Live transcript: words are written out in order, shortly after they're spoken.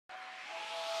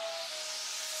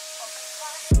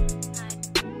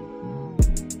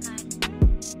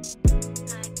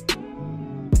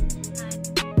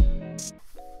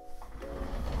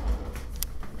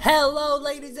Hello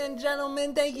ladies and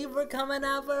gentlemen, thank you for coming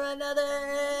out for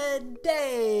another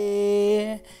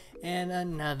day and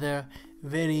another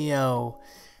video.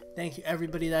 Thank you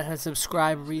everybody that has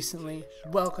subscribed recently.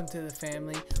 Welcome to the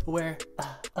family. We're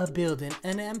building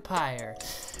an empire.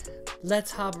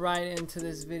 Let's hop right into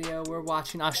this video. We're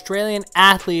watching Australian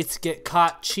athletes get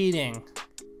caught cheating.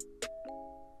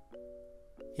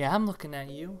 Yeah, I'm looking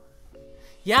at you.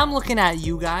 Yeah, I'm looking at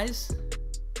you guys.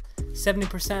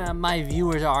 70% of my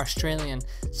viewers are Australian,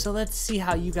 so let's see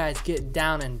how you guys get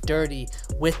down and dirty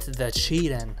with the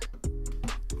cheating.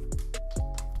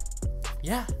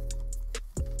 Yeah,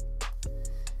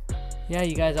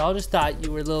 you guys all just thought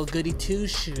you were little goody two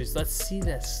shoes. Let's see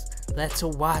this. Let's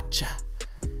watch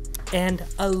and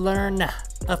learn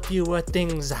a few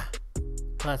things.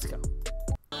 Let's go.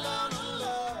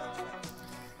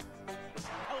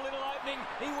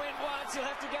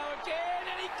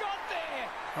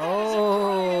 Oh,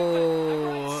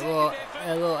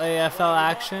 a little AFL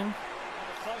action.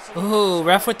 Ooh,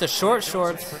 ref with the short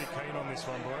shorts. Pretty keen on this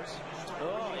one, boys.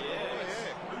 Oh, yeah.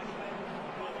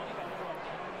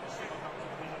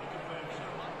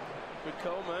 Good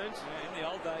call, Moons. Yeah, in the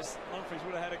old days, Humphries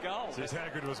would have had a goal. Just how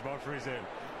good was Humphries then?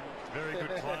 Very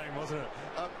good playing, wasn't it?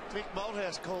 Mick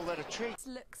Malthouse called that a treat.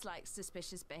 Looks like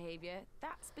suspicious behaviour.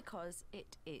 That's because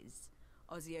it is.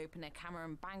 Aussie opener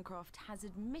Cameron Bancroft has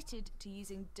admitted to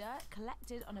using dirt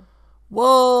collected on a...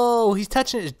 Whoa, he's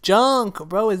touching his junk.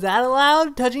 Bro, is that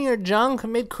allowed? Touching your junk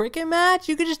mid-cricket match?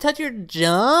 You could just touch your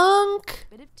junk?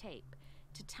 ...bit of tape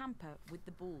to tamper with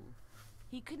the ball.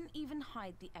 He couldn't even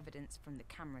hide the evidence from the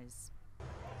cameras.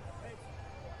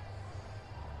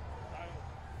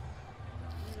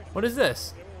 What is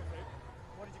this?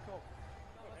 What did you call?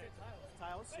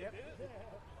 Tails, yep.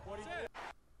 What did you...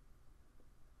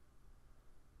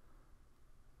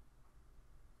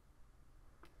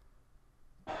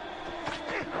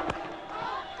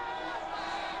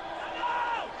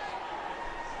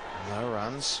 No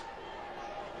runs.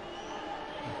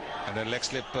 And then leg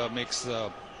slip makes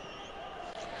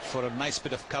for a nice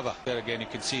bit of cover. There again you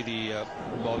can see the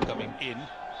ball coming in.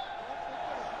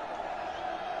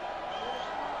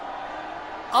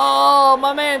 Oh,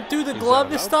 my man threw the glove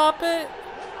to stop it.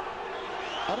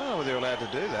 I don't know whether they're allowed to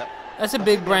do that. That's a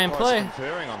big brain play.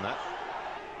 Conferring on that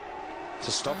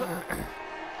to stop it.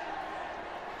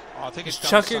 I think Just it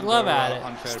chuck comes your under, glove at it.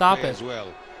 unfair Stop play it. as well.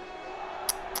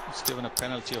 It's given a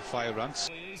penalty of 5 runs.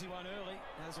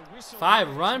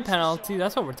 5-run penalty.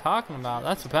 That's what we're talking about.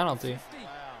 That's a penalty.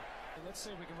 Let's see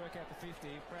if we can work out the 50.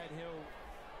 Brad Hill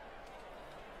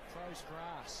throws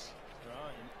grass.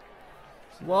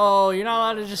 Right. Whoa, you're not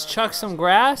allowed to just chuck some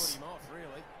grass?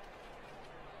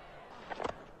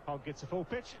 Oh, gets a full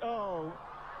pitch. Oh,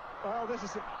 well, this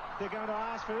is it. They're going to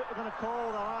ask for it. They're going to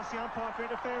call. They'll ask the umpire for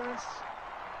interference.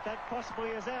 That possibly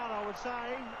is out, I would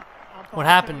say. What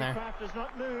happened there? Does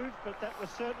not move, but that was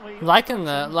certainly Liking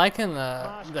the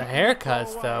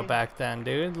haircuts though back then,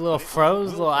 dude. Little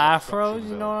froze, little afros.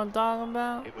 You know what I'm talking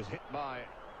about? It was hit by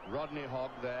Rodney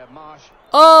Hogg there. Marsh.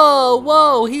 Oh,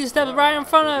 whoa! He stepped right in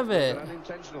front of it. An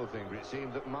unintentional thing, but it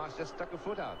seemed that Marsh just stuck a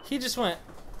foot out. He just went.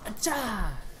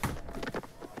 Achah!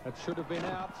 That should have been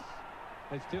out.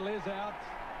 It still is out.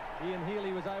 Ian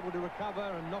Healy was able to recover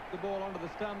and knock the ball onto the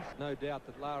stumps. No doubt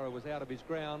that Lara was out of his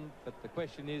ground, but the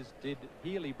question is, did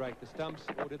Healy break the stumps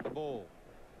or did the ball?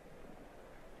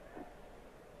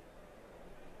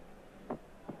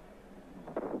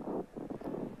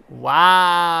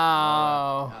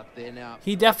 Wow.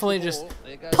 He definitely just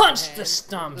punched the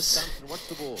stumps.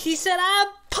 He said,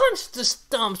 I punched the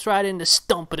stumps right in the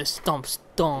stump of the stumps.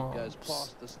 Goes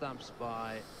past the stumps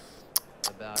by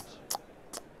about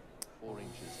 4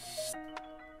 inches.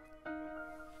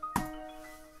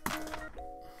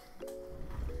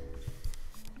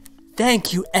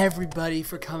 Thank you everybody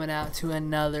for coming out to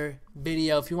another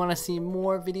video. If you want to see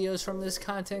more videos from this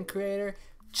content creator,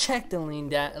 check the link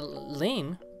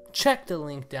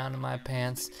down in my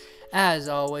pants. As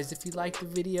always, if you like the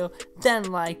video, then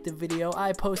like the video.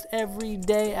 I post every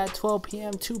day at 12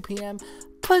 p.m., 2 p.m.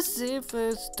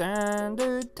 Pacific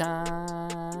Standard Time.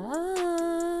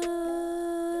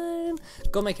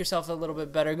 Go make yourself a little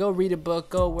bit better. Go read a book.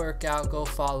 Go work out. Go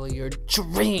follow your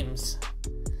dreams.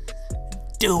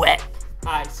 Do it.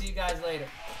 All right, see you guys later.